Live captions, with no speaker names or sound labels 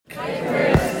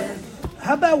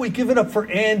how about we give it up for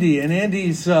Andy and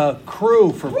Andy's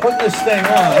crew for putting this thing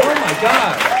on? Oh my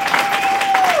God!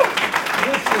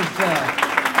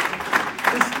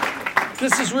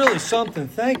 This is really something.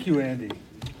 Thank you, Andy.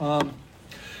 My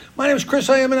name is Chris.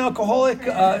 I am an alcoholic.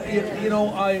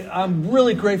 I'm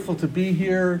really grateful to be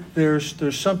here.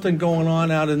 There's something going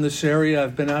on out in this area.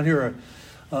 I've been out here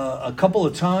a couple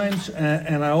of times,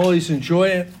 and I always enjoy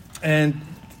it. And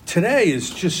today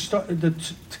is just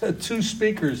the two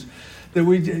speakers that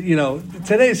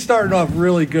today is starting off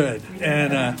really good.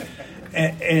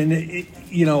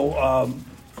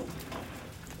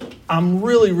 I'm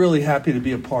really, really happy to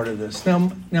be a part of this.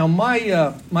 Now,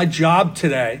 my job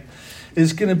today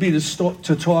is going to be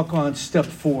to talk on step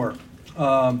 4.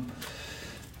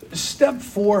 Step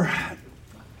 4.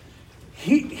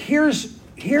 Here's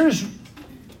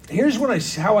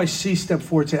how I see step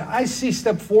 4 today. I see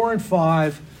step 4 and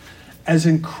 5 as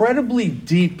incredibly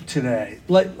deep today.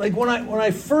 Like when I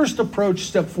first approached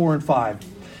step 4 and 5.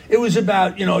 It was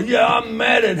about, I'm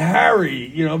mad at Harry,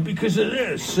 because of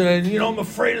this, and, I'm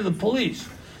afraid of the police.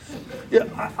 Yeah,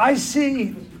 I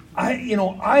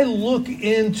look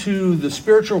into the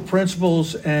spiritual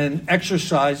principles and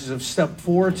exercises of step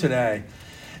 4 today,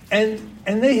 and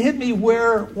they hit me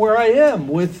where I am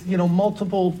with,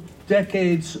 multiple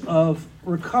decades of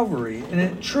recovery, and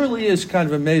it truly is kind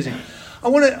of amazing. I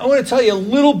want to tell you a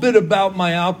little bit about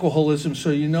my alcoholism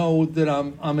so you know that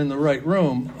I'm in the right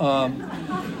room.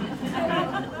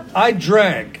 I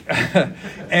drank,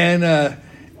 and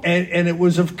it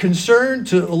was of concern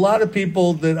to a lot of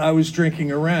people that I was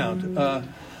drinking around.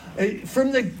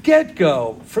 From the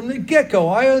get-go,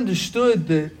 I understood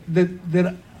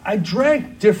that I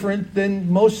drank different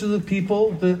than most of the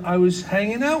people that I was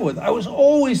hanging out with. I was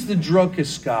always the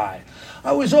drunkest guy.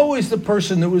 I was always the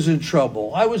person that was in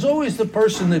trouble. I was always the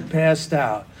person that passed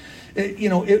out.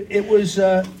 It was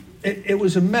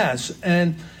a mess,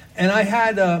 and I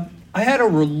had a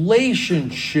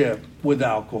relationship with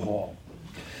alcohol.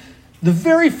 The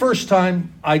very first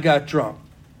time I got drunk,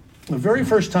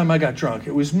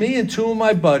 it was me and two of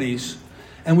my buddies,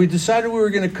 and we decided we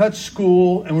were going to cut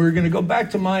school and we were going to go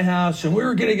back to my house and we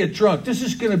were going to get drunk. This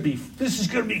is going to be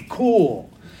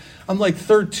cool. I'm like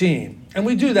 13, and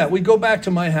we do that. We go back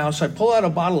to my house. I pull out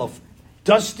a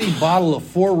dusty bottle of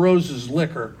Four Roses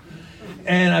liquor,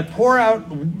 and I pour out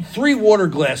 3 water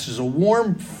glasses of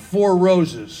warm Four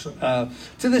Roses. To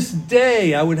this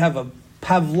day, I would have a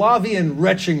Pavlovian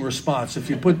retching response if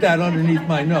you put that underneath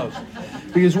my nose,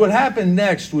 because what happened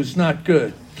next was not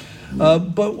good.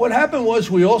 But what happened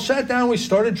was we all sat down, we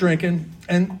started drinking,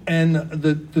 and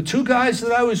the two guys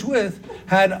that I was with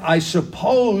had, I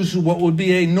suppose, what would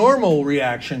be a normal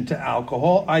reaction to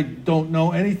alcohol. I don't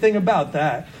know anything about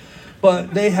that.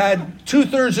 But they had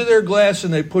 2/3 of their glass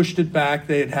and they pushed it back.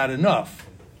 They had had enough.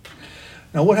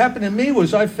 Now, what happened to me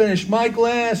was I finished my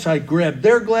glass, I grabbed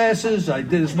their glasses, I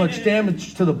did as much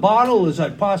damage to the bottle as I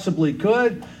possibly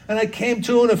could, and I came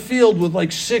to in a field with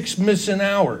like 6 missing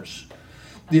hours.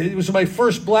 It was my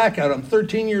first blackout. I'm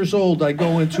 13 years old. I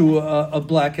go into a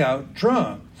blackout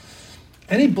drunk.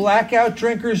 Any blackout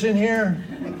drinkers in here?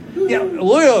 Yeah,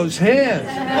 look at those hands.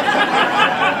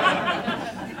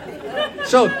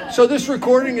 So this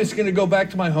recording is going to go back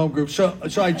to my home group. So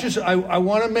I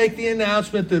want to make the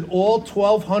announcement that all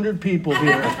 1,200 people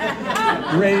here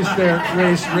raised their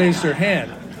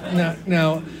hand.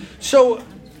 Now, so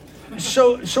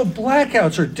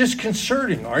blackouts are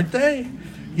disconcerting, aren't they?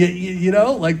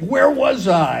 Like, where was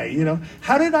I?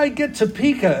 How did I get to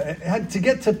Topeka? To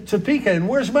get to Topeka, and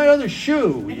where's my other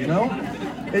shoe?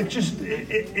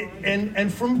 And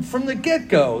from the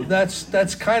get-go,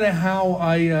 that's kind of how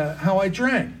I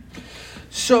drank.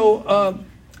 So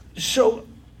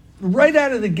right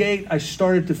out of the gate, I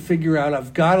started to figure out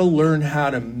I've got to learn how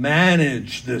to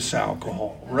manage this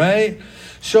alcohol, right?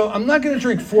 So I'm not going to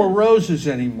drink Four Roses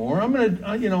anymore. I'm going to,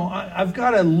 I've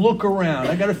got to look around.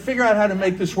 I got to figure out how to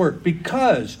make this work,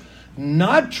 because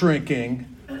not drinking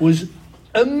was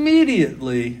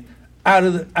immediately out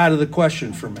of the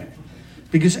question for me,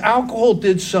 because alcohol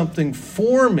did something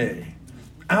for me.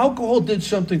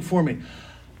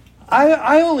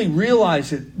 I only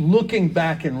realize it looking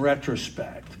back in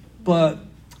retrospect, but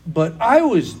I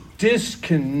was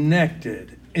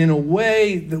disconnected in a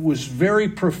way that was very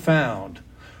profound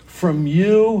from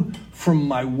you, from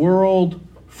my world,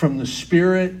 from the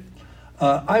spirit.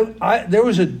 There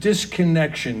was a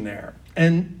disconnection there.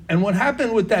 And what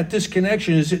happened with that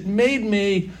disconnection is it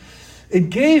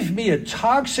gave me a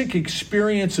toxic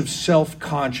experience of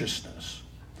self-consciousness.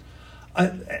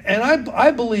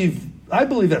 I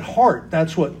believe at heart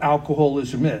that's what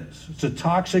alcoholism is. It's a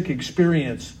toxic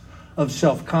experience of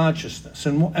self-consciousness.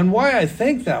 And why I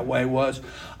think that way was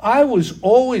I was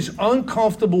always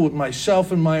uncomfortable with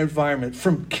myself and my environment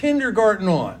from kindergarten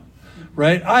on.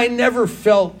 Right? I never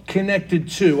felt connected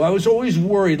to. I was always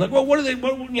worried. Like, well, what are they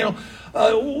going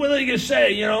to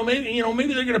say?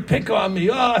 Maybe they're going to pick on me.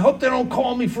 Oh, I hope they don't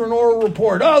call me for an oral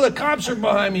report. Oh, the cops are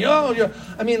behind me. Oh, yeah.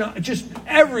 I mean, just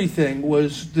everything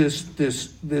was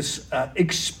this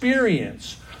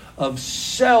experience of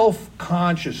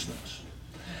self-consciousness.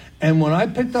 And when I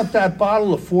picked up that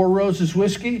bottle of Four Roses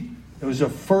whiskey, it was the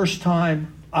first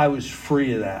time I was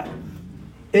free of that.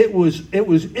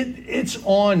 It's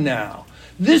on now.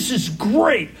 This is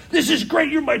great. This is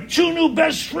great. You're my two new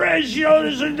best friends.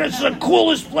 This is the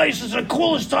coolest place. It's the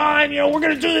coolest time. We're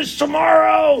going to do this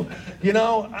tomorrow.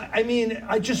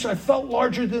 I felt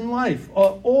larger than life.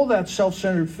 All that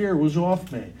self-centered fear was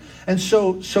off me. And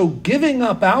so giving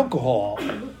up alcohol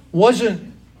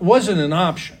wasn't an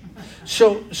option.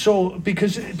 So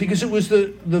because it was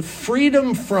the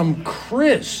freedom from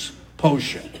Chris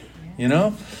potion,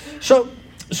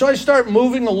 So I start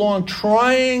moving along,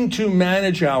 trying to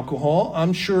manage alcohol.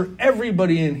 I'm sure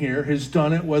everybody in here has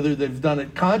done it, whether they've done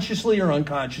it consciously or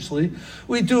unconsciously.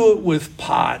 We do it with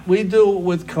pot. We do it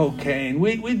with cocaine.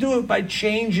 We do it by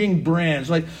changing brands.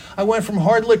 Like I went from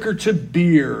hard liquor to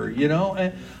beer,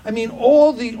 And,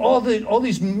 all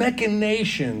these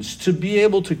machinations to be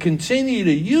able to continue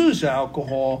to use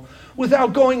alcohol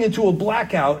without going into a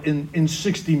blackout in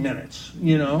 60 minutes,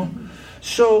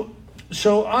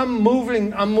 So I'm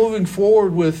moving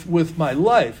forward with my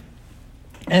life.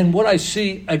 And what I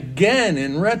see again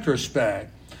in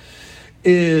retrospect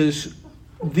is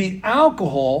the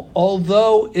alcohol,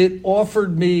 although it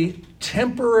offered me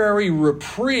temporary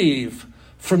reprieve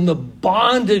from the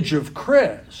bondage of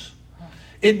Chris,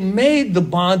 it made the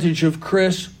bondage of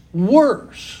Chris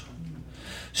worse.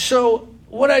 So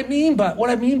what I mean by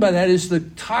that is the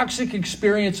toxic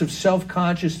experience of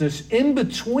self-consciousness in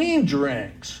between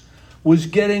drinks was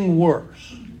getting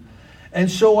worse.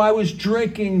 And so I was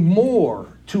drinking more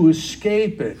to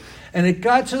escape it. And it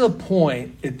got to the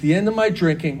point at the end of my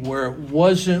drinking where it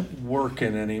wasn't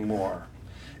working anymore.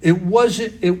 It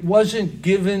wasn't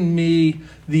giving me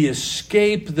the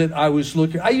escape that I was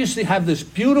looking. I used to have this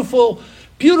beautiful,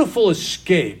 beautiful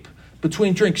escape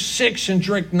between drink 6 and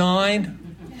drink 9.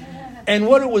 And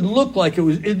what it would look like, it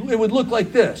would look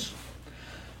like this.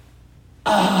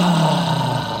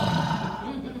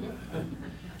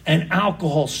 And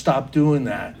alcohol stopped doing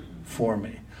that for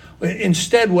me.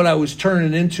 Instead, what I was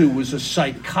turning into was a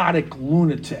psychotic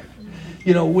lunatic,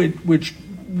 which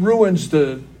ruins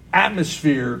the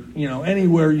atmosphere,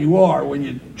 anywhere you are when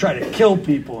you try to kill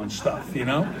people and stuff, They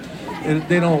don't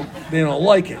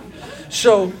like it.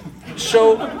 So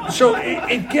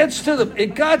it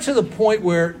got to the point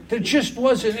where there just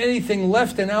wasn't anything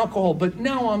left in alcohol, but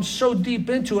now I'm so deep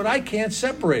into it, I can't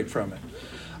separate from it.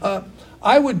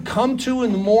 I would come to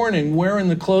in the morning wearing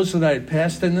the clothes that I had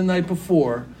passed in the night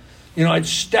before. I'd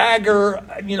stagger,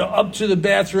 up to the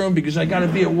bathroom because I got to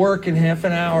be at work in half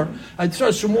an hour. I'd throw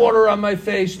some water on my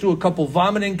face, do a couple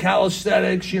vomiting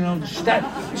calisthenics,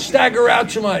 stagger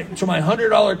out to my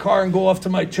 $100 car and go off to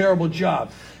my terrible job.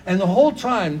 And the whole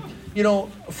time,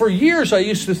 for years I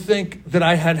used to think that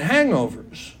I had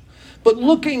hangovers. But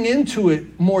looking into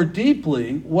it more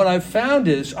deeply, what I've found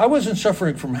is I wasn't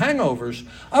suffering from hangovers.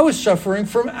 I was suffering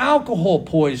from alcohol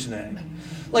poisoning.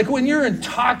 Like when you're in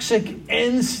toxic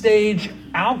end-stage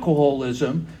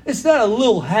alcoholism, it's not a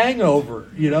little hangover,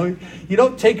 You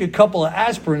don't take a couple of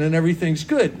aspirin and everything's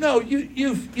good. No,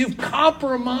 you've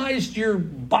compromised your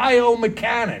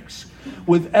biomechanics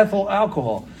with ethyl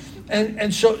alcohol.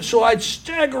 And so I'd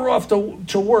stagger off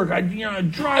to work.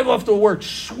 I'd drive off to work,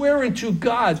 swearing to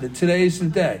God that today's the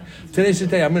day. Today's the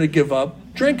day I'm going to give up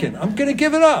drinking. I'm going to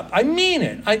give it up. I mean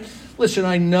it. Listen,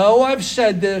 I know I've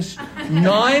said this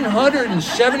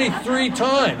 973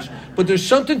 times, but there's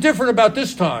something different about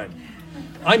this time.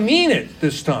 I mean it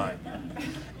this time.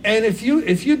 And if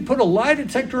you'd put a lie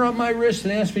detector on my wrist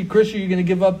and ask me, Chris, are you going to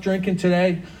give up drinking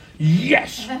today?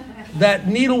 Yes. That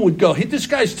needle would go. This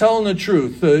guy's telling the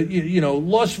truth.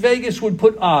 Las Vegas would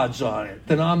put odds on it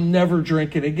that I'm never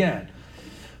drinking again.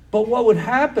 But what would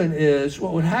happen is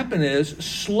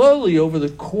slowly over the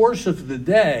course of the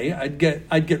day, I'd get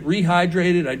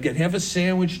rehydrated. I'd get half a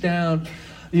sandwich down.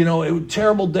 It was a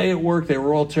terrible day at work. They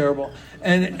were all terrible.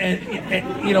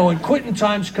 And quitting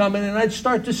time's coming, and I'd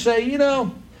start to say,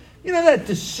 that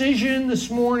decision this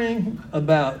morning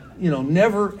about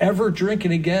never ever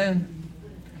drinking again.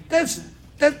 That's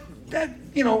kind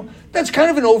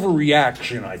of an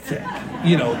overreaction, I think,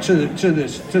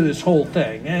 to this whole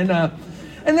thing, and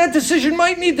that decision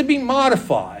might need to be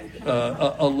modified,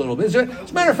 a little bit. As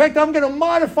a matter of fact, I'm going to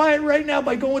modify it right now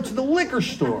by going to the liquor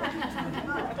store.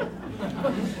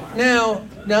 Now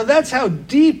that's how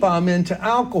deep I'm into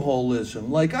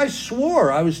alcoholism. Like, I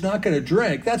swore I was not going to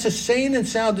drink. That's a sane and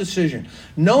sound decision.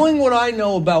 Knowing what I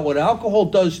know about what alcohol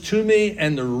does to me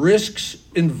and the risks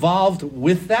involved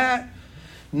with that,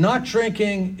 not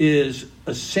drinking is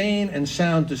a sane and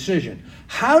sound decision.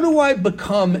 How do I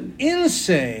become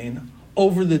insane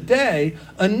over the day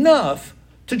enough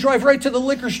to drive right to the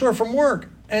liquor store from work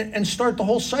and start the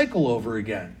whole cycle over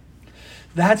again?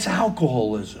 That's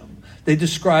alcoholism. They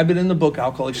describe it in the book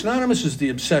Alcoholics Anonymous as the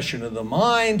obsession of the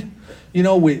mind. You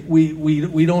know,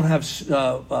 we don't have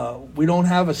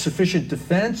a sufficient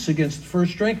defense against the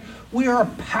first drink. We are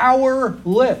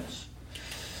powerless.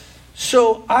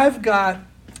 So I've got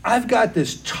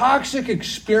this toxic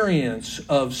experience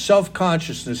of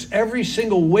self-consciousness every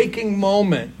single waking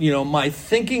moment. You know, my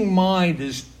thinking mind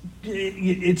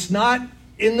it's not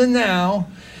in the now.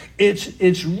 It's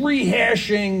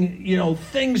rehashing, you know,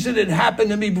 things that had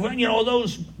happened to me, you know,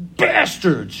 those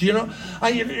bastards, you know.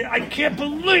 I can't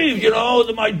believe, you know,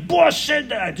 that my boss said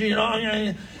that, you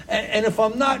know. And if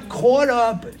I'm not caught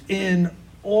up in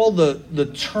all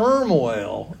the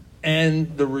turmoil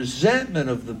and the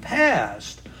resentment of the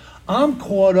past, I'm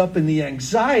caught up in the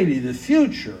anxiety of the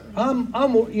future. I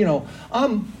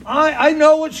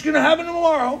know what's going to happen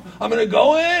tomorrow. I'm going to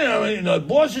go in, the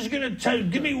boss is going to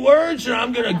give me words, and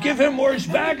I'm going to give him words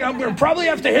back. I'm going to probably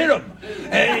have to hit him,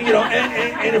 and you know,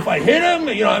 and if I hit him,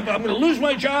 you know, I'm going to lose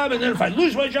my job, and then if I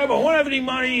lose my job, I won't have any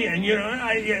money, and you know,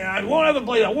 I won't have a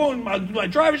place. I won't my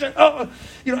driver's,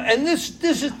 you know, and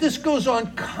this goes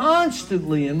on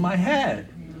constantly in my head.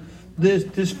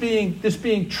 This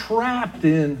being trapped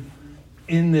in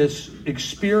this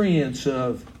experience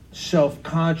of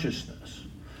self-consciousness.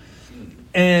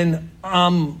 And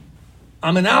I'm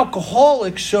an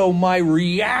alcoholic, so my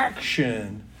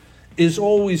reaction is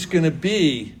always going to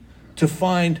be to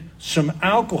find some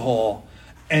alcohol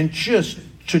and just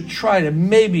to try to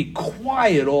maybe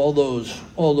quiet all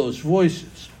those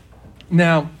voices.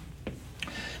 Now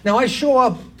I show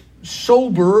up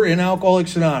sober in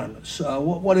Alcoholics Anonymous.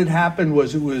 What had happened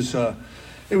was it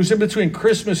was in between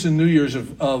Christmas and New Year's of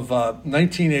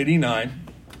 1989.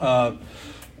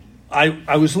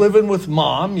 I was living with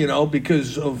Mom, you know,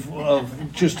 because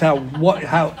of just how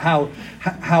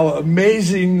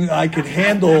amazing I could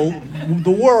handle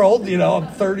the world. You know, I'm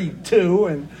 32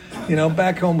 and, you know,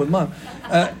 back home with Mom.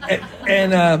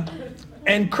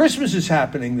 And Christmas is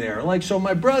happening there. Like, so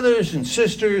my brothers and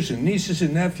sisters and nieces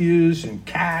and nephews and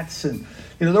cats and,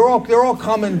 you know, they're all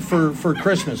coming for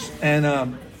Christmas. And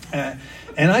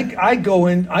I go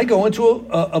into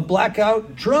a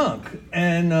blackout drunk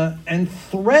and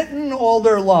threaten all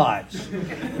their lives.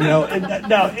 You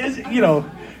know,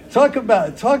 talk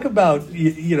about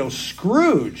you know,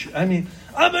 Scrooge. I mean,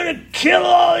 I'm gonna kill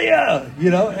all of you.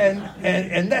 You know,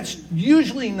 and that's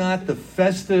usually not the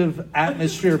festive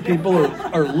atmosphere people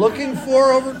are looking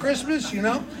for over Christmas. You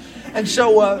know, and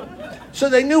so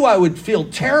they knew I would feel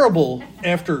terrible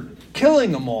after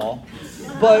killing them all,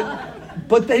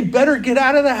 but they better get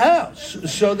out of the house.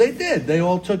 So they did. They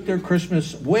all took their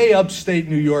Christmas way upstate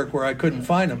New York where I couldn't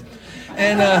find them.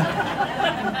 And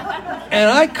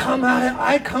I come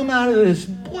out of this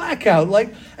blackout,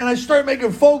 like, and I start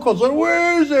making phone calls, like,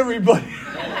 where's everybody?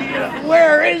 You know,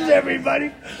 where is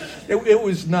everybody? It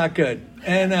was not good.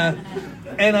 And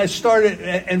I started,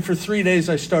 and for 3 days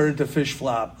I started to fish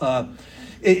flop.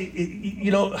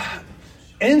 You know,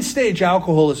 end-stage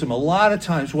alcoholism, a lot of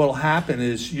times what will happen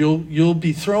is you'll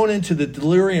be thrown into the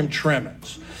delirium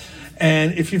tremens.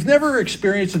 And if you've never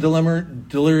experienced a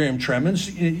delirium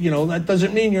tremens, you know, that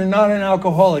doesn't mean you're not an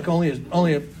alcoholic.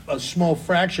 Only a small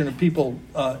fraction of people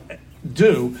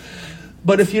do.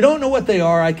 But if you don't know what they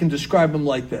are, I can describe them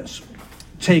like this.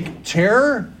 Take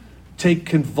terror, take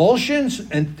convulsions,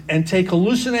 and take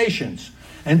hallucinations,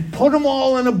 and put them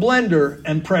all in a blender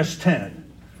and press 10.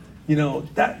 You know,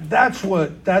 that's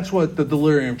what the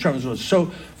delirium tremens was.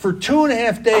 So for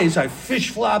 2.5 days, I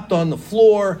fish flopped on the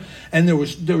floor, and there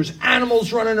was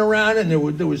animals running around, and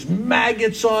there was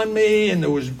maggots on me, and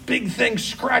there was big things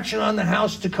scratching on the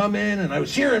house to come in, and I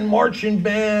was hearing marching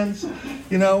bands.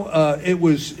 You know, it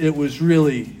was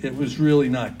really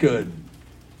not good.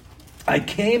 I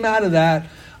came out of that.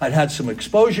 I'd had some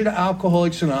exposure to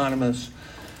Alcoholics Anonymous.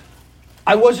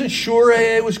 I wasn't sure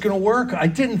AA was going to work. I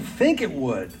didn't think it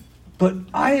would. But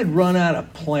I had run out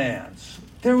of plans.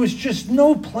 There was just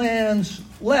no plans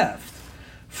left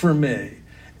for me.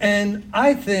 And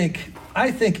I think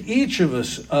each of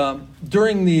us,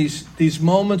 during these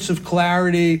moments of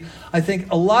clarity, I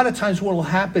think a lot of times what will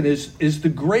happen is the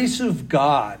grace of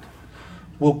God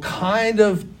will kind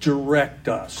of direct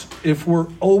us if we're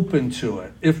open to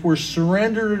it, if we're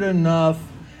surrendered enough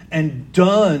and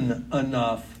done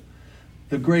enough.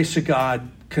 The grace of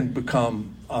God can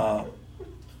become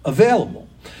available.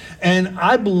 And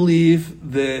I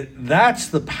believe that that's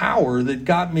the power that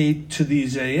got me to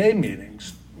these AA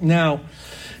meetings. Now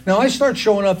I start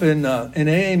showing up in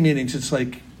AA meetings. It's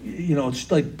like,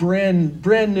 it's like brand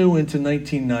new into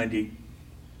 1990.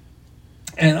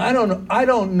 And I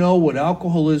don't know what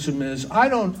alcoholism is. I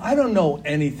don't know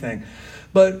anything.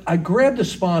 But I grabbed a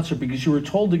sponsor because you were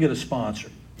told to get a sponsor.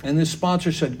 And this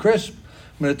sponsor said, Chris,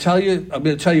 I'm going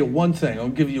to tell you one thing. I'll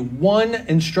give you one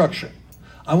instruction.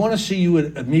 I want to see you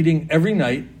at a meeting every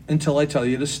night until I tell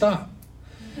you to stop.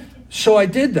 So I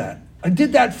did that. I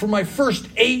did that for my first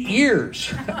 8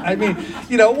 years. I mean,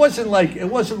 it wasn't like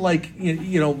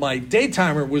my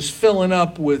daytimer was filling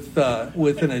up with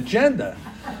an agenda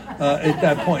at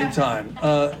that point in time.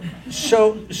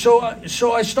 So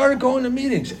I started going to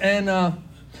meetings, and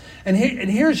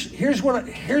here's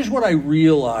what I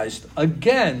realized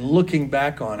again looking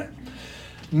back on it.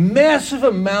 Massive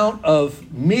amount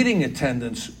of meeting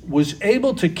attendance was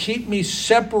able to keep me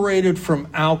separated from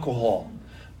alcohol,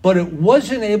 but it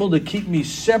wasn't able to keep me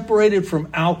separated from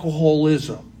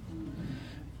alcoholism.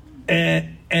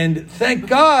 And thank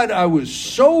God I was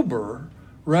sober,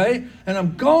 right? And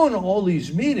I'm going to all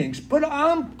these meetings, but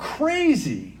I'm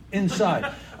crazy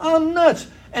inside. I'm nuts.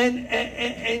 And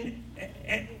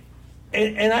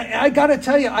I got to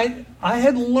tell you, I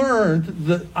had learned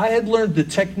the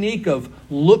technique of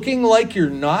looking like you're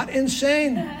not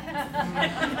insane.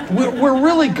 We're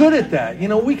really good at that.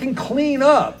 We can clean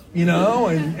up,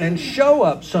 and show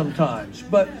up sometimes.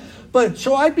 But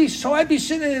so I'd be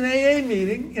sitting in an AA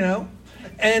meeting,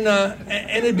 and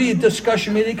it'd be a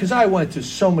discussion meeting because I went to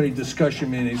so many discussion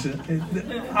meetings.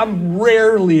 I'm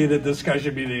rarely at a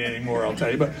discussion meeting anymore, I'll tell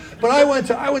you. But I went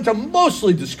to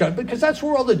mostly discuss because that's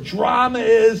where all the drama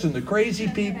is and the crazy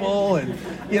people and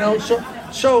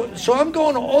So I'm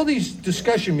going to all these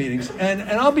discussion meetings and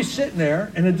I'll be sitting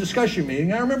there in a discussion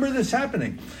meeting. I remember this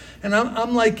happening, and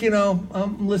I'm like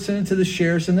I'm listening to the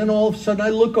shares, and then all of a sudden I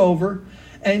look over,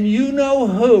 and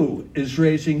who is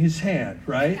raising his hand,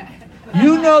 right?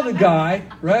 The guy,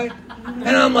 right? And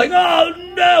I'm like, oh,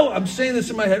 no. I'm saying this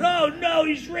in my head. Oh, no,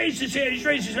 he's raised his hand.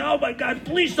 Oh, my God,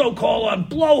 please don't call on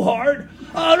Blowhard.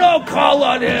 Oh, don't call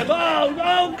on him.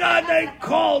 Oh, God, they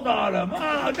called on him.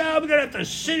 Oh, now I'm going to have to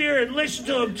sit here and listen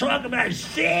to him talk about his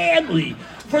family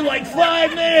for like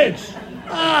 5 minutes.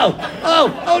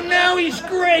 Oh, now he's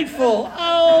grateful.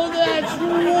 Oh, that's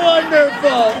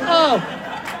wonderful. Oh,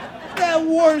 that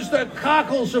warms the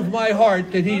cockles of my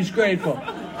heart that he's grateful.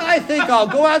 I think I'll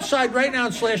go outside right now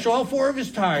and slash all 4 of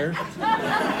his tires,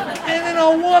 and then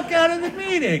I'll walk out of the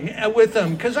meeting with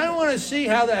him because I want to see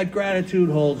how that gratitude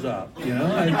holds up.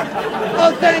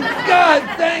 Oh, thank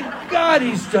God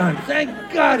he's done. Thank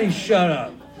God he shut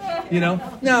up.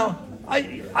 Now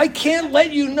I can't let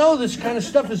this kind of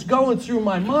stuff is going through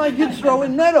my mind. You'd throw a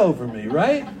net over me,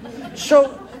 right?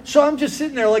 So I'm just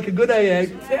sitting there like a good AA.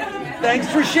 Thanks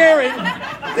for sharing.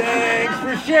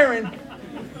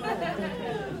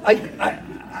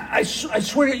 I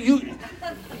swear to you,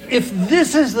 if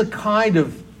this is the kind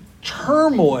of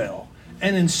turmoil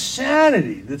and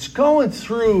insanity that's going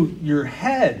through your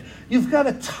head, you've got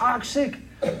a toxic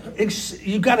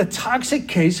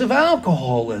case of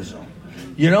alcoholism,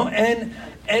 and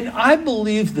I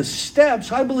believe the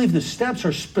steps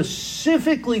are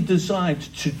specifically designed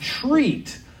to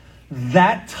treat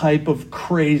that type of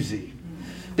crazy.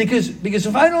 Because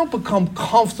if I don't become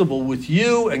comfortable with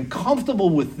you and comfortable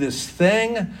with this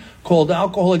thing called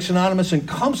Alcoholics Anonymous and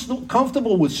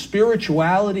comfortable with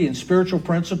spirituality and spiritual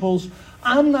principles,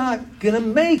 I'm not going to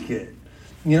make it.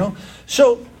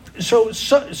 So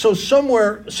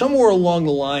somewhere along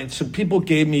the line, some people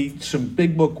gave me some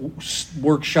big book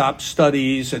workshop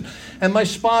studies, and my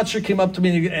sponsor came up to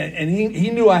me, and he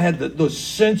knew I had those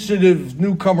sensitive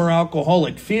newcomer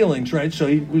alcoholic feelings, right? So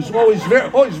he was always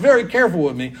very careful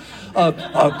with me.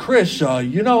 Chris,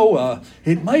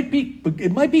 it might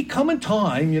be coming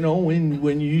time,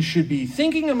 when you should be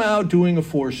thinking about doing a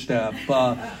 4-step,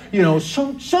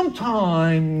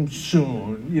 sometime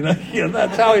soon,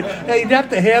 that's how he'd have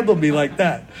to handle me like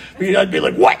that. I'd be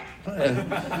like, what?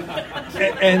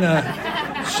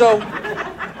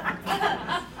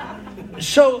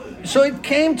 So it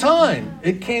came time.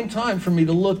 It came time for me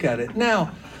to look at it.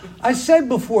 Now, I said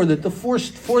before that the fourth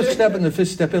step and the 5th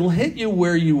step, it'll hit you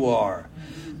where you are.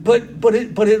 But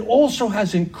it also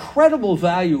has incredible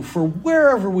value for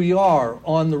wherever we are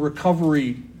on the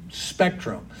recovery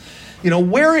spectrum.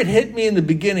 where it hit me in the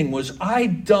beginning was I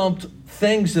dumped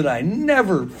things that I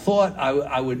never thought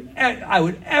I would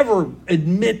ever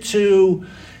admit to.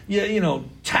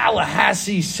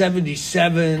 Tallahassee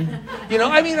 77.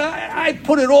 I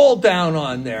put it all down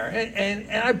on there, and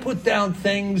I put down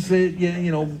things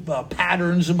that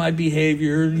patterns of my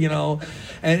behavior,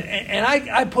 and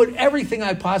I put everything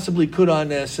I possibly could on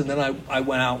this, and then I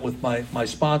went out with my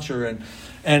sponsor,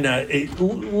 and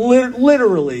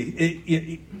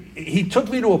he took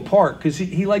me to a park because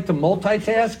he liked to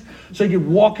multitask, so he could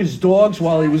walk his dogs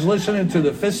while he was listening to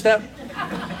the fifth step.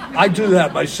 I do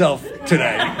that myself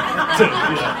today. I'm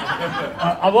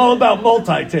all about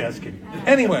multitasking.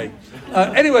 Anyway,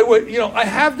 I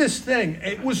have this thing.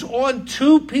 It was on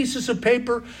 2 pieces of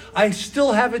paper. I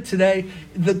still have it today.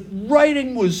 The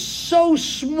writing was so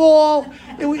small,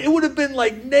 it would have been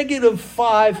like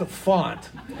 -5 font.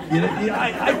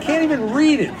 I can't even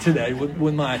read it today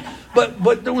with my.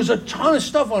 But there was a ton of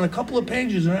stuff on a couple of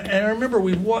pages, and I remember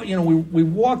we're walking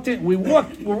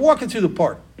through the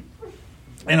park.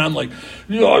 And I'm like,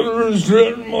 I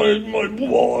resent my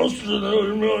boss,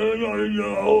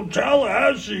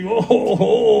 Tallahassee,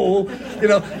 and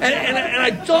I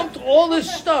dumped all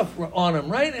this stuff on him,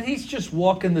 right? And he's just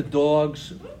walking the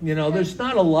dogs, there's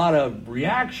not a lot of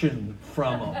reaction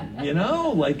from him,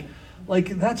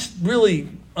 like that's really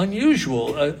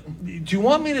unusual. Do you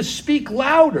want me to speak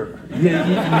louder? And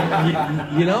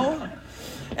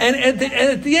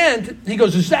at the end, he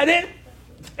goes, is that it?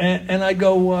 And I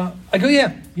go,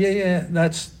 yeah,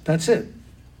 that's it.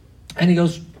 And he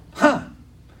goes,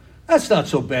 that's not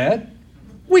so bad.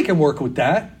 We can work with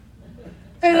that.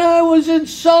 And I was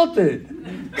insulted.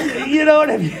 You know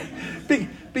what I mean?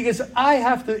 Because I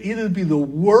have to either be the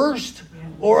worst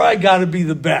or I got to be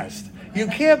the best. You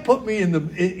can't put me in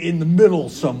the middle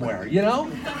somewhere, And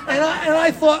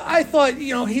I thought,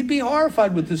 he'd be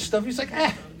horrified with this stuff. He's like,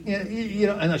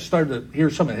 and I started to hear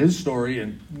some of his story,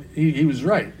 and he was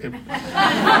right.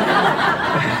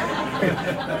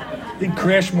 He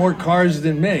crashed more cars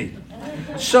than me.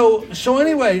 So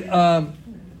anyway,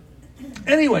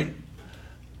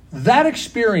 that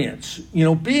experience,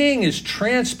 being as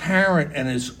transparent and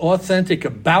as authentic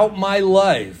about my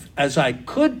life as I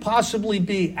could possibly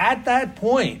be at that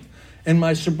point in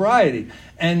my sobriety,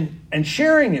 and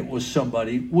sharing it with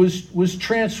somebody was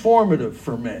transformative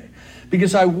for me.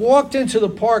 Because I walked into the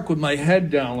park with my head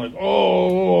down like,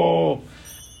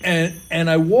 and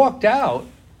I walked out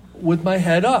with my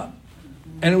head up.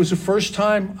 And it was the first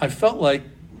time I felt like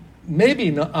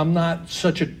maybe I'm not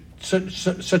such a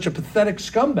pathetic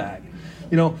scumbag.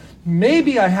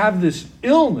 Maybe I have this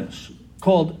illness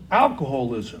called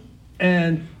alcoholism.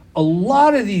 And a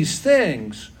lot of these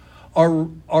things are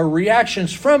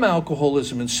reactions from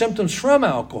alcoholism and symptoms from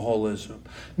alcoholism.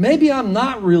 Maybe I'm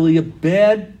not really a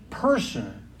bad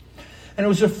person. And it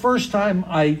was the first time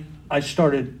I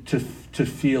started to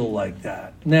feel like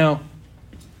that. Now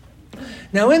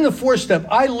in the 4-step,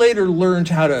 I later learned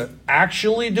how to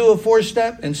actually do a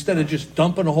 4-step instead of just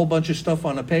dumping a whole bunch of stuff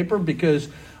on a paper, because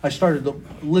I started to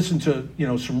listen to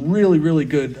some really, really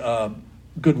good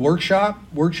workshop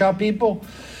people.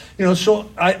 So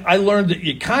I learned that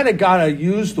you kind of got to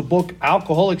use the book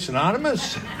Alcoholics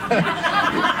Anonymous,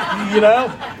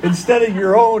 instead of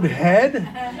your own head.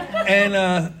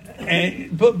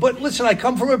 But listen, I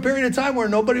come from a period of time where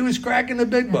nobody was cracking the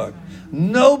big buck.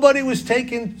 Nobody was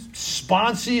taking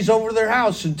sponsees over their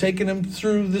house and taking them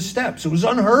through the steps. It was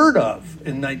unheard of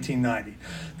in 1990.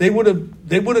 They would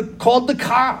have called the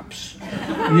cops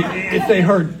if they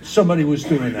heard somebody was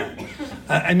doing that.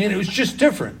 It was just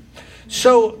different.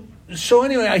 So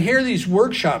anyway, I hear these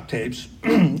workshop tapes,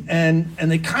 and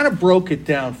they kind of broke it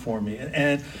down for me.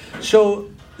 And so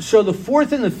the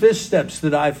 4th and the 5th steps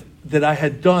that I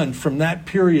had done from that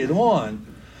period on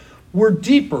were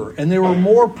deeper, and they were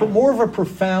more of a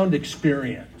profound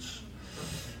experience.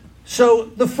 So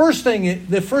the first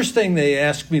thing they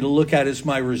asked me to look at is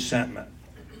my resentment,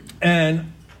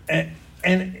 and the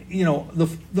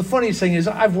funniest thing is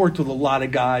I've worked with a lot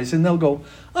of guys, and they'll go,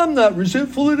 "I'm not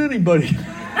resentful at anybody."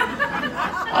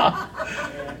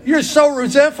 You're so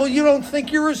resentful, you don't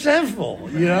think you're resentful,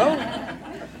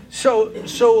 So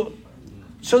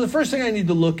the first thing I need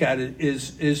to look at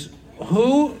is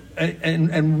who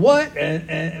and what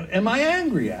am I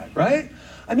angry at, right?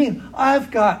 I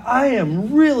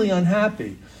am really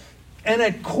unhappy. And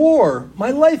at core, my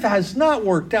life has not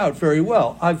worked out very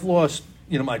well. I've lost,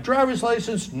 my driver's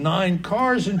license, 9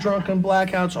 cars in drunken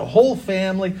blackouts, a whole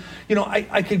family.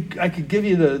 I could give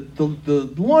you the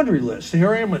laundry list.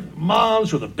 Here I am with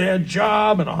moms with a bad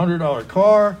job and a $100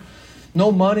 car,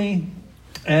 no money,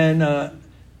 and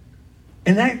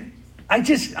that I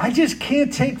just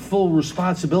can't take full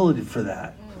responsibility for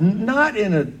that. Not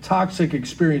in a toxic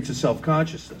experience of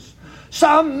self-consciousness. So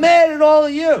I'm mad at all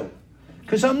of you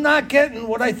because I'm not getting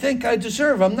what I think I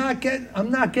deserve. I'm not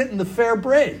getting the fair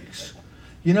breaks.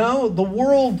 You know, the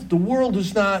world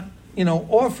is not,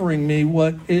 offering me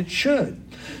what it should.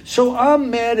 So I'm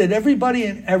mad at everybody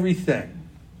and everything.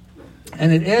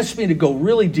 And it asks me to go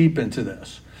really deep into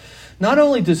this. Not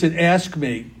only does it ask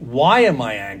me, why am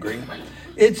I angry?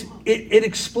 It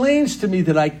explains to me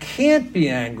that I can't be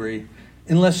angry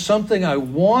unless something I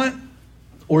want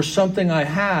or something I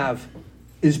have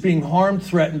is being harmed,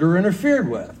 threatened, or interfered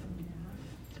with.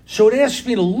 So it asks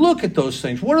me to look at those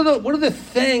things. What are the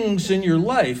things in your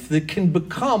life that can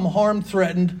become harmed,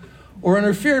 threatened, or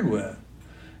interfered with?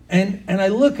 And I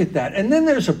look at that. And then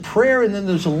there's a prayer, and then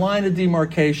there's a line of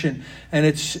demarcation, and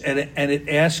it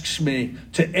asks me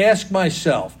to ask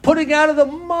myself, putting out of the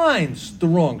minds the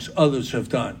wrongs others have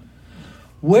done,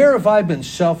 where have I been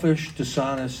selfish,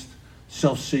 dishonest,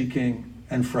 self-seeking,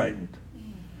 and frightened?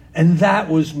 And that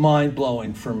was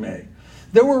mind-blowing for me.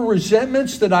 There were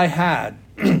resentments that I had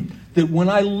that when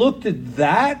I looked at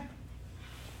that,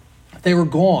 they were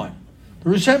gone. The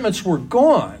resentments were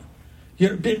gone.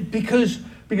 Because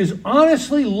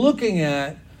honestly, looking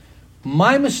at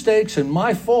my mistakes and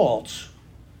my faults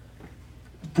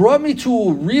brought me to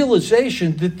a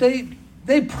realization that they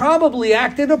probably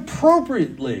acted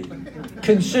appropriately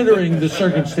considering the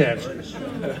circumstances.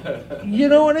 You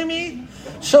know what I mean?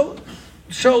 So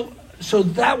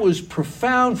that was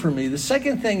profound for me. The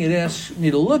second thing it asks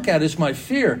me to look at is my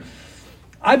fear.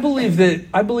 I believe that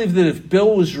if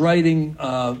Bill was writing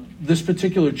this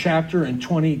particular chapter in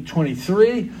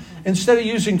 2023, instead of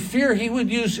using fear, he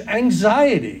would use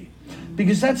anxiety,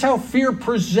 because that's how fear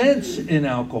presents in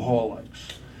alcoholics.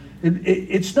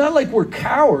 It's not like we're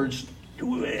cowards.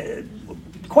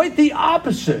 Quite the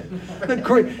opposite.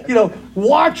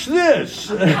 Watch this.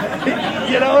 You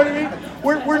know what I mean?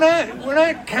 We're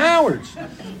not cowards.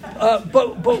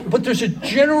 But there's a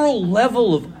general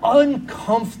level of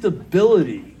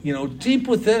uncomfortability, deep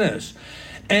within us.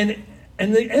 And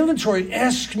the inventory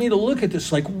asks me to look at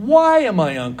this, like, why am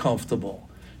I uncomfortable?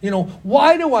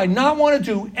 Why do I not want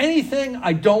to do anything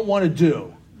I don't want to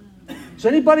do? Does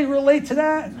anybody relate to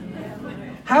that?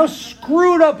 How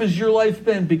screwed up has your life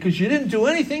been because you didn't do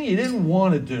anything you didn't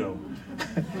want to do?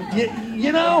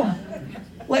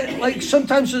 Like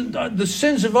sometimes the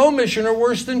sins of omission are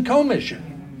worse than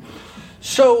commission.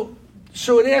 So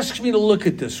it asks me to look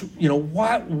at this.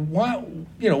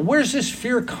 Where's this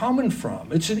fear coming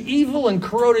from? It's an evil and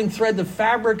corroding thread. The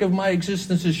fabric of my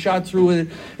existence is shot through it.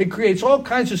 It creates all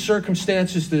kinds of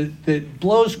circumstances that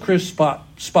blows Chris spot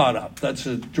up. That's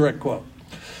a direct quote.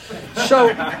 So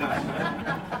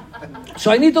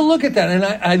I need to look at that, and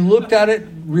I looked at it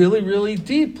really, really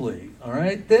deeply. All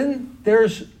right. Then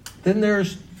there's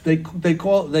they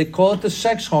call it the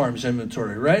sex harms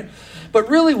inventory, right? But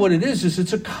really, what it is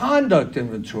it's a conduct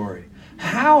inventory.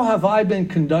 How have I been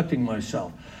conducting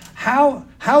myself? How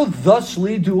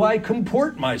thusly do I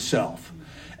comport myself?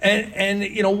 And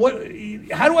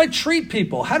how do I treat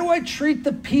people? How do I treat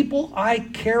the people I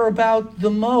care about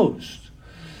the most?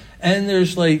 And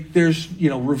there's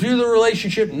review the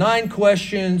relationship, 9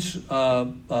 questions,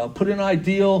 put an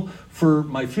ideal for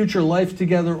my future life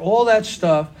together. All that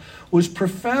stuff was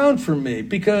profound for me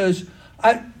because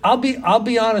I'll be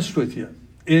honest with you.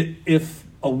 If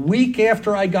a week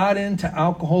after I got into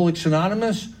Alcoholics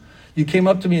Anonymous, you came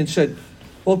up to me and said,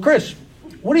 "Well, Chris,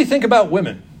 what do you think about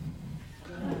women?"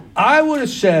 I would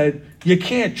have said, "You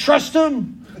can't trust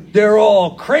them. They're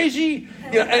all crazy."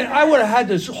 And I would have had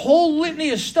this whole litany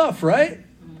of stuff, right?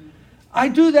 I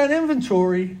do that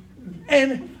inventory,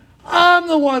 and I'm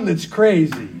the one that's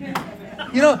crazy.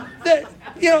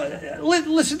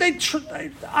 Listen,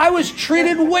 I was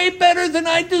treated way better than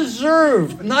I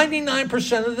deserved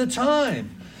 99% of the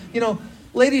time.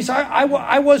 Ladies,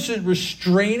 I wasn't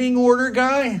restraining order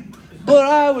guy, but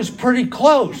I was pretty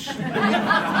close. You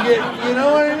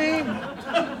know what I mean?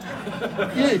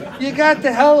 You got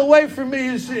the hell away from me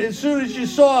as soon as you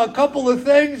saw a couple of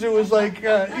things. It was like,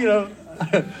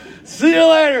 see you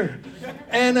later.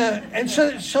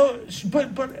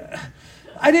 But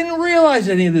I didn't realize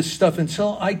any of this stuff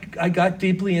until I got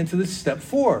deeply into this step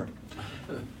 4.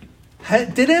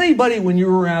 Did anybody, when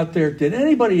you were out there, did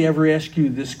anybody ever ask you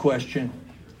this question?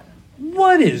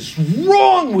 What is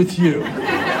wrong with you?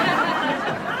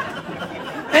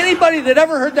 Anybody that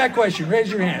ever heard that question,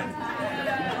 raise your hand.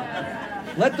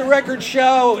 Let the record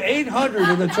show 800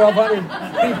 of the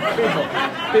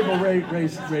 1,200 people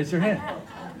raise their hand.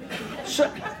 So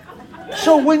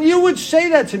when you would say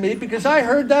that to me, because I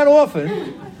heard that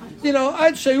often,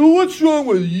 I'd say, well, what's wrong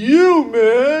with you,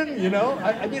 man?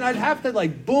 I mean, I'd have to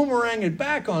like boomerang it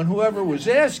back on whoever was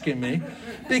asking me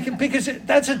because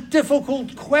that's a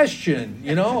difficult question,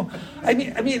 I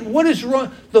mean, what is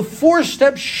wrong? The 4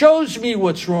 steps shows me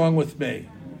what's wrong with me.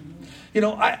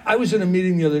 I was in a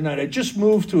meeting the other night. I just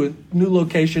moved to a new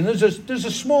location. There's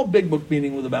a small big book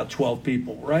meeting with about 12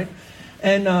 people, right?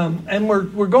 And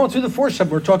we're going through the 4-step.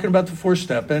 We're talking about the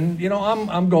 4-step, and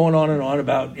I'm going on and on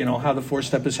about how the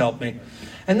 4-step has helped me.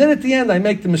 And then at the end, I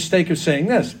make the mistake of saying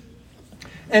this.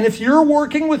 And if you're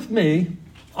working with me,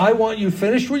 I want you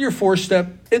finished with your 4-step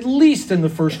at least in the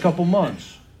first couple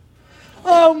months.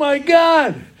 Oh my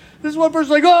God! This one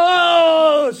person's like,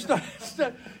 oh,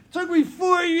 it took me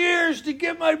 4 years to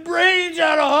get my brains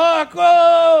out of hock.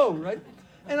 Oh, right?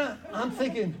 And I'm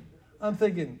thinking.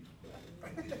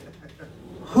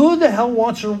 Who the hell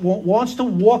wants to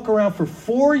walk around for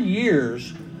 4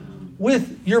 years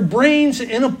with your brains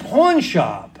in a pawn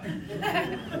shop?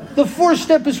 The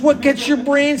 4-step is what gets your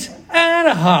brains out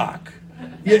of hock.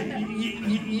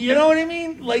 You know what I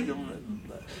mean? Like,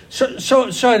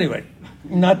 so anyway,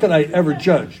 not that I ever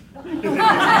judge.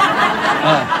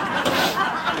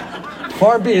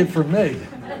 Far be it from me.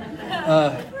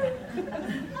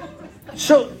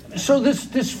 So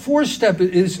this 4-step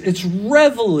it's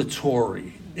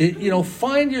revelatory.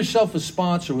 Find yourself a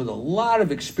sponsor with a lot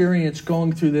of experience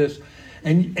going through this,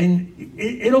 and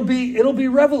it'll be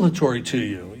revelatory to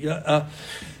you.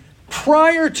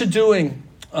 Prior to doing,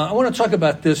 I want to talk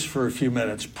about this for a few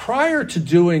minutes. Prior to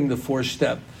doing the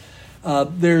 4-step,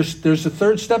 there's the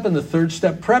 3rd step and the 3rd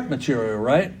step prep material,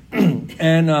 right?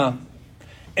 And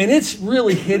it's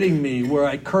really hitting me where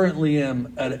I currently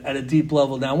am at a deep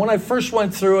level now. When I first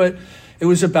went through it, it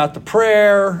was about the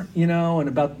prayer, and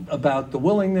about the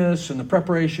willingness and the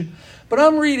preparation. But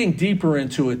I'm reading deeper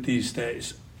into it these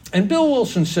days. And Bill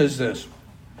Wilson says this.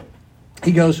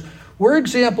 He goes, we're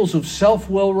examples of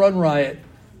self-will run riot,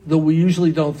 though we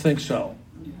usually don't think so.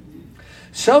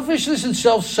 Selfishness and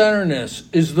self-centeredness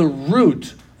is the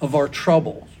root of our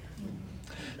troubles.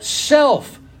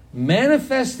 Self,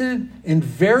 manifested in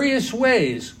various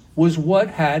ways, was what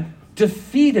had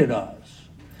defeated us.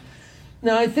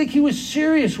 Now, I think he was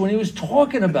serious when he was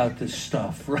talking about this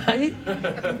stuff, right?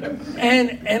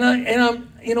 And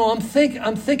I'm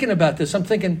thinking about this. I'm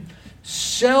thinking,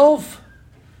 self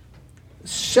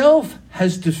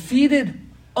has defeated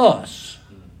us.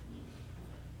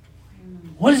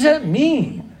 What does that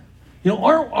mean?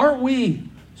 Aren't we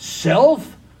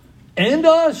self and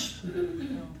us?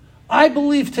 I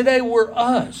believe today we're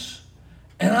us.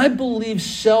 And I believe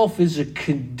self is a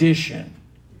condition.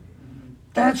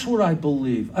 That's what I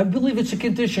believe. I believe it's a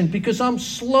condition because I'm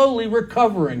slowly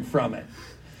recovering from it.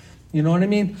 You know what I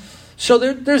mean? So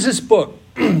there's this book.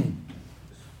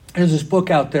 There's this book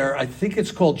out there. I think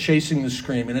it's called Chasing the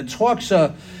Scream. And it talks,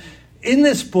 in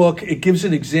this book, it gives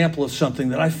an example of something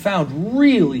that I found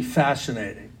really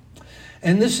fascinating.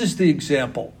 And this is the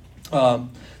example.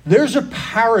 There's a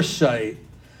parasite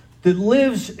that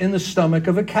lives in the stomach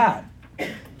of a cat.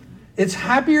 It's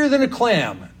happier than a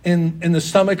clam in the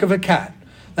stomach of a cat.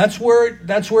 That's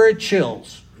where it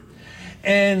chills.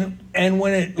 And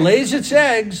when it lays its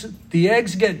eggs, the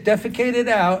eggs get defecated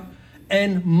out,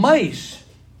 and mice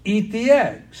eat the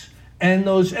eggs. And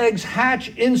those eggs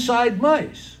hatch inside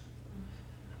mice.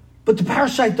 But the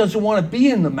parasite doesn't want to be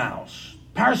in the mouse.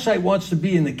 Parasite wants to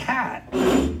be in the cat.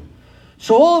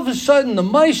 So all of a sudden, the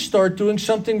mice start doing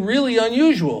something really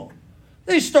unusual.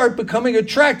 They start becoming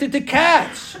attracted to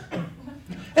cats.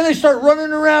 And they start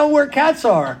running around where cats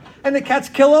are. And the cats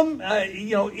kill them,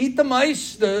 eat the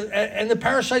mice, and the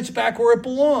parasite's back where it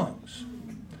belongs.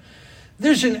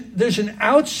 There's an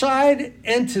outside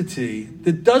entity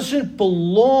that doesn't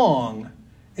belong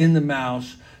in the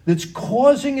mouse that's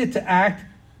causing it to act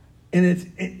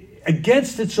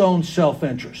against its own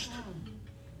self-interest.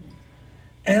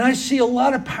 And I see a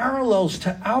lot of parallels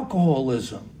to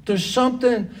alcoholism. There's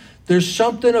something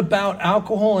about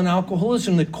alcohol and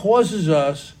alcoholism that causes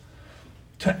us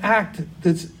to act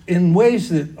that's in ways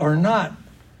that are not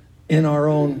in our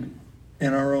own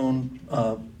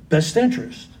best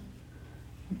interest.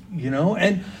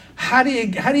 And how do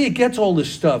you get to all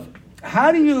this stuff?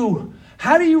 How do you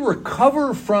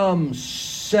recover from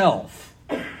self?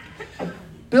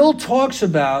 Bill talks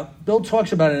about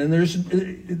it, and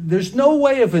there's no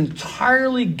way of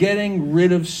entirely getting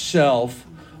rid of self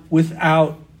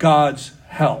without God's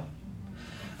help.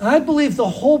 And I believe the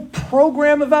whole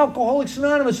program of Alcoholics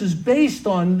Anonymous is based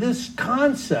on this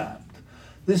concept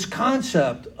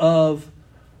of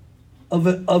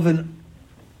an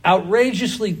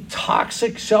outrageously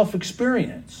toxic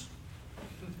self-experience.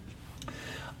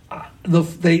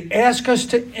 they ask us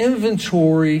to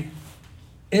inventory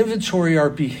our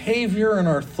behavior and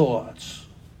our thoughts.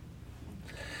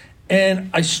 And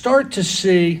I start to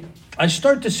see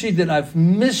that I've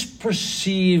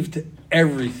misperceived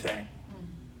everything.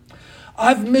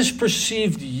 I've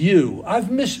misperceived you.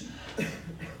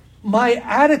 My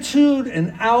attitude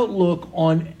and outlook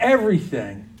on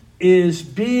everything is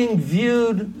being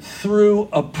viewed through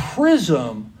a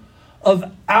prism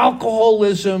of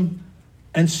alcoholism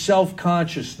and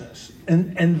self-consciousness.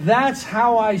 And that's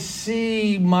how I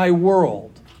see my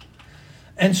world.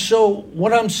 And so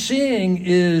what I'm seeing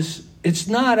is it's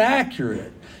not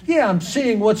accurate. Yeah, I'm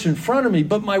seeing what's in front of me,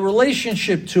 but my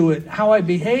relationship to it, how I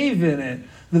behave in it,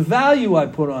 the value I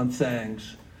put on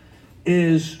things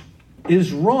is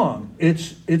wrong.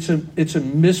 It's a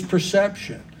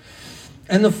misperception.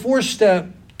 And the fourth step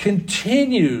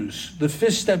continues, the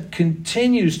fifth step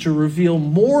continues to reveal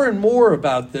more and more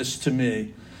about this to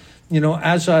me,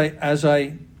 as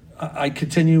I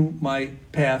continue my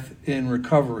path in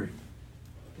recovery.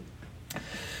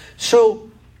 So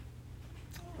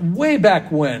way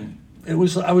back when, I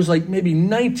was like maybe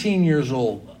 19 years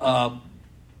old.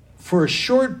 For a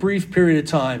short, brief period of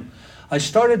time, I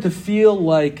started to feel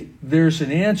like there's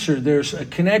an answer, there's a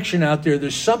connection out there,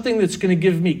 there's something that's going to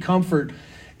give me comfort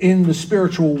in the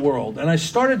spiritual world. And I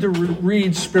started to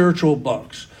read spiritual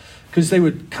books because they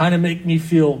would kind of make me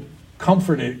feel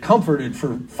comforted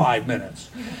for 5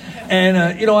 minutes. And,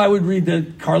 I would read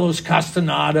the Carlos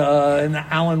Castaneda and the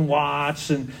Alan Watts,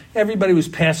 and everybody was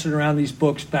passing around these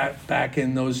books back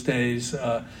in those days.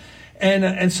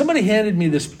 And somebody handed me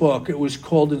this book. It was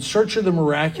called In Search of the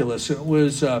Miraculous. It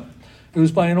was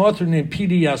by an author named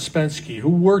P.D. Ouspensky, who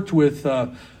worked with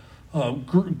Gurdjieff.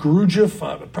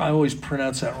 I probably always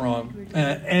pronounce that wrong.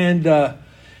 And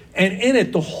in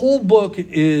it, the whole book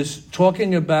is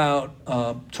talking about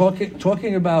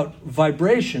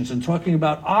vibrations and talking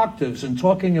about octaves and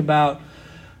talking about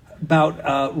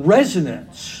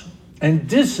resonance and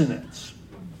dissonance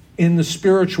in the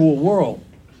spiritual world.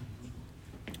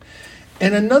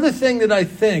 And another thing that I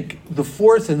think the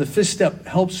fourth and the fifth step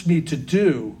helps me to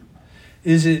do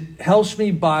is it helps me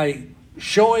by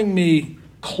showing me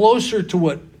closer to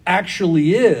what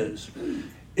actually is.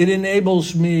 It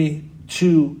enables me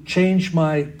to change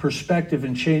my perspective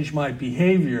and change my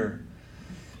behavior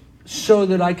so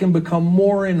that I can become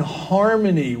more in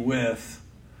harmony with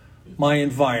my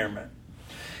environment.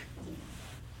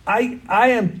 I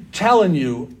am telling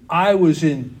you, I was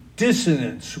in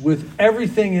dissonance with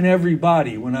everything and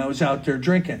everybody when I was out there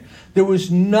drinking. There was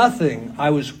nothing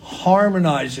I was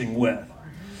harmonizing with.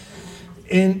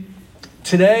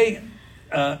 Today,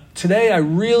 I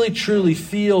really truly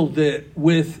feel that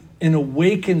with an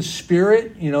awakened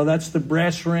spirit, that's the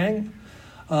brass ring.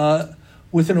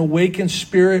 With an awakened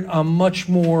spirit, I'm much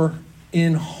more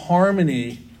in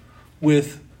harmony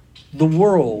with the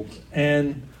world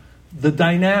and the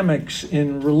dynamics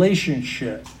in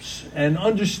relationships and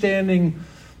understanding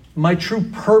my true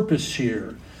purpose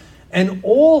here. And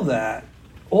all that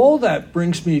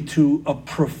brings me to a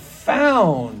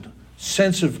profound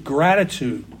sense of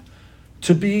gratitude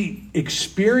to be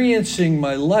experiencing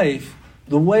my life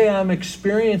the way I'm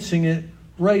experiencing it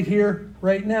right here,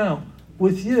 right now,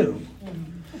 with you.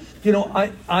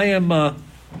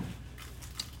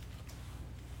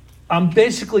 I'm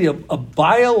basically a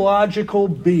biological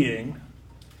being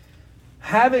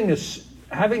having a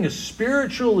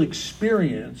spiritual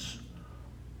experience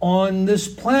on this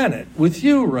planet with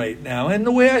you right now. And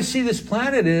the way I see this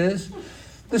planet is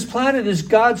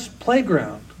God's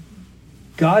playground.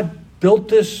 God built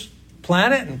this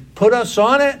planet and put us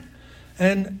on it,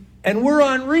 and we're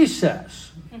on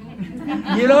recess.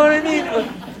 You know what I mean?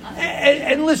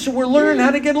 And listen, we're learning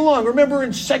how to get along. Remember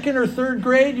in second or third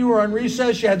grade, you were on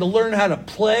recess, you had to learn how to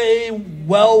play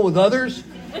well with others?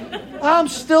 I'm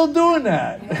still doing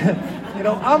that.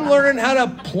 I'm learning how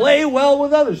to play well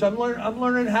with others. I'm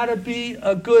learning how to be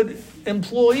a good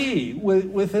employee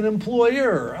with an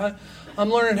employer. I'm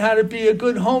learning how to be a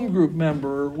good home group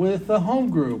member with a home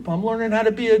group. I'm learning how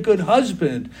to be a good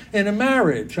husband in a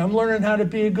marriage. I'm learning how to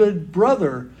be a good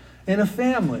brother in a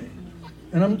family.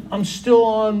 And I'm still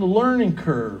on the learning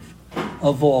curve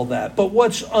of all that. But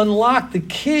what's unlocked the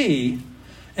key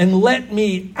and let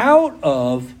me out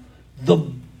of the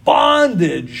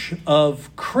bondage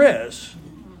of Chris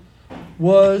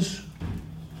was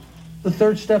the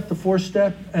third step, the fourth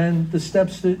step, and the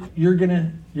steps that you're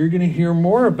gonna hear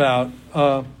more about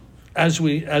as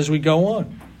we go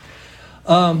on.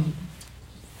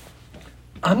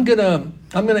 I'm gonna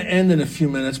end in a few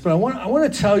minutes, but I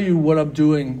want to tell you what I'm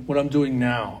doing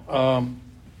now.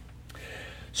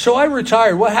 So I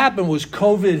retired. What happened was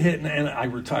COVID hit, and I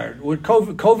retired. When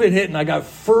COVID hit, and I got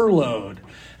furloughed,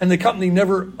 and the company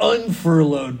never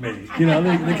unfurloughed me. You know,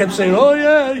 they kept saying, "Oh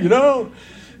yeah,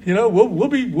 we'll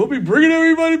be bringing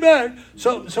everybody back."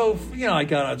 So I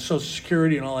got on Social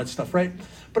Security and all that stuff, right?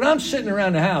 But I'm sitting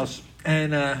around the house,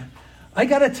 and I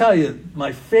got to tell you,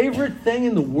 my favorite thing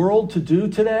in the world to do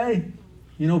today,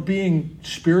 being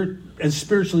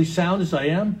spiritually sound as I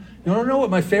am, you want to know what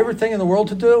my favorite thing in the world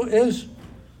to do is?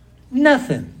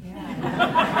 Nothing.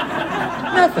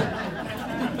 Nothing.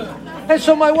 And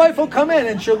so my wife will come in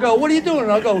and she'll go, "What are you doing?"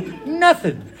 And I'll go,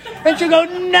 "Nothing." And she'll go,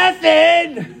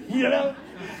 "Nothing."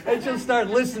 And she'll start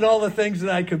listing all the things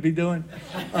that I could be doing.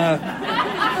 And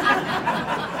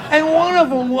one of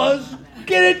them was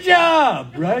get a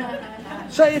job, right?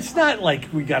 So it's not like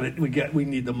we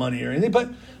need the money or anything,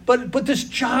 but this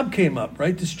job came up,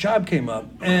 right? This job came up,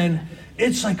 and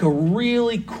it's like a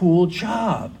really cool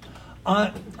job.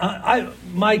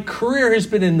 My career has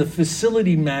been in the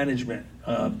facility management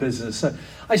business.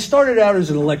 I started out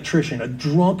as an electrician, a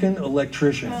drunken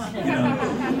electrician.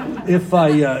 If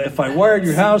I wired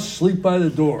your house, sleep by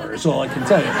the door is all I can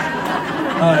tell you.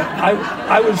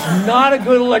 I was not a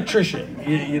good electrician.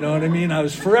 You know what I mean? I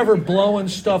was forever blowing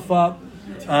stuff up.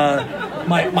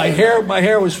 My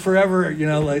hair was forever,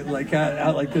 like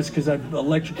out like this because I'd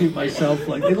electrocute myself.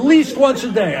 Like at least once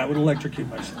a day, I would electrocute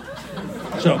myself.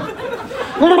 So,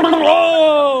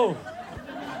 oh,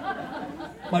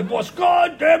 my boss,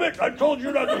 God damn it! I told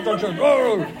you not to touch it.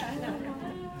 Oh.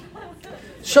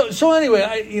 So anyway,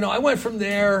 I went from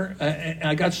there, and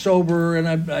I got sober, and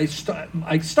I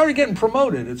started getting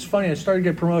promoted. It's funny, I started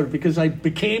getting promoted because I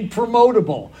became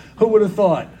promotable. Who would have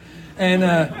thought? And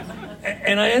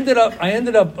I ended up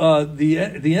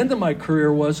the end of my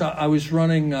career was I was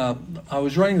running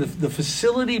the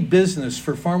facility business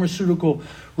for pharmaceutical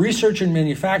research and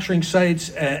manufacturing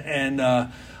sites,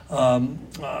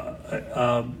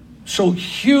 so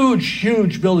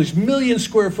huge buildings, 1 million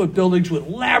square foot buildings with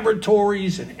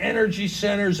laboratories and energy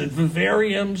centers and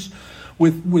vivariums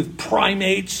with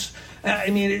primates.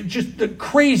 I mean, it just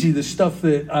crazy, the stuff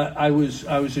that I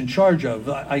was in charge of.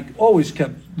 I always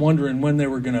kept wondering when they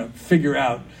were going to figure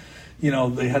out,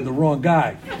 they had the wrong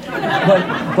guy.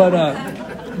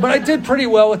 But I did pretty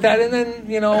well with that. And then,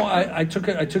 I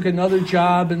took another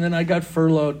job, and then I got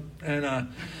furloughed. And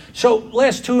so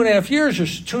last 2.5 years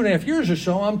or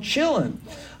so, I'm chilling.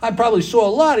 I probably saw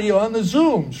a lot of you on the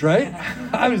Zooms, right?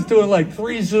 I was doing like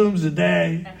 3 Zooms a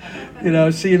day,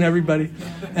 seeing everybody,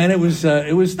 and it was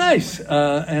nice.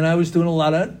 And I was doing a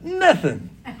lot of nothing,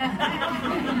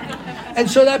 and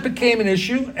so that became an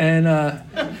issue. And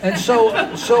so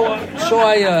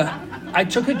I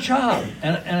took a job,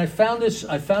 and I found this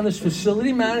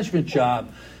facility management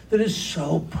job that is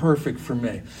so perfect for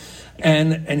me.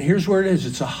 And here's where it is.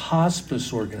 It's a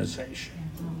hospice organization.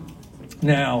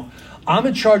 Now, I'm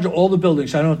in charge of all the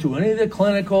buildings. I don't do any of the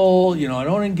clinical, I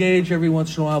don't engage every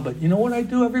once in a while. But you know what I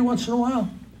do every once in a while?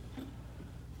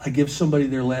 I give somebody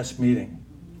their last meeting.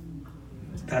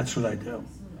 That's what I do.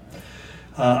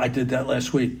 I did that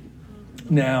last week.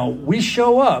 Now, we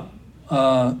show up,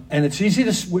 and it's easy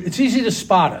to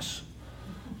spot us.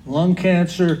 Lung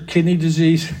cancer, kidney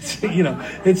disease,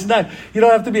 it's not, you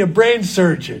don't have to be a brain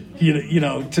surgeon,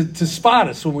 to spot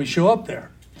us when we show up there.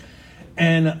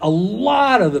 And a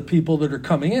lot of the people that are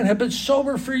coming in have been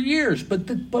sober for years, but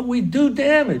we do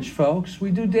damage, folks.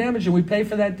 We do damage, and we pay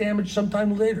for that damage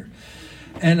sometime later.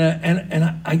 And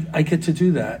I get to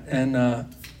do that, and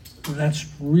that's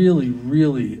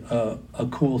really a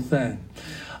cool thing.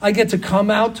 I get to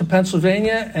come out to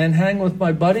Pennsylvania and hang with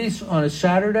my buddies on a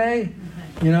Saturday.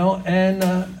 And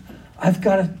I've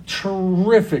got a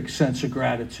terrific sense of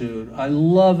gratitude. I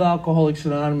love Alcoholics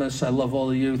Anonymous. I love all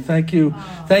of you. Thank you,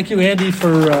 Andy,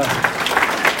 for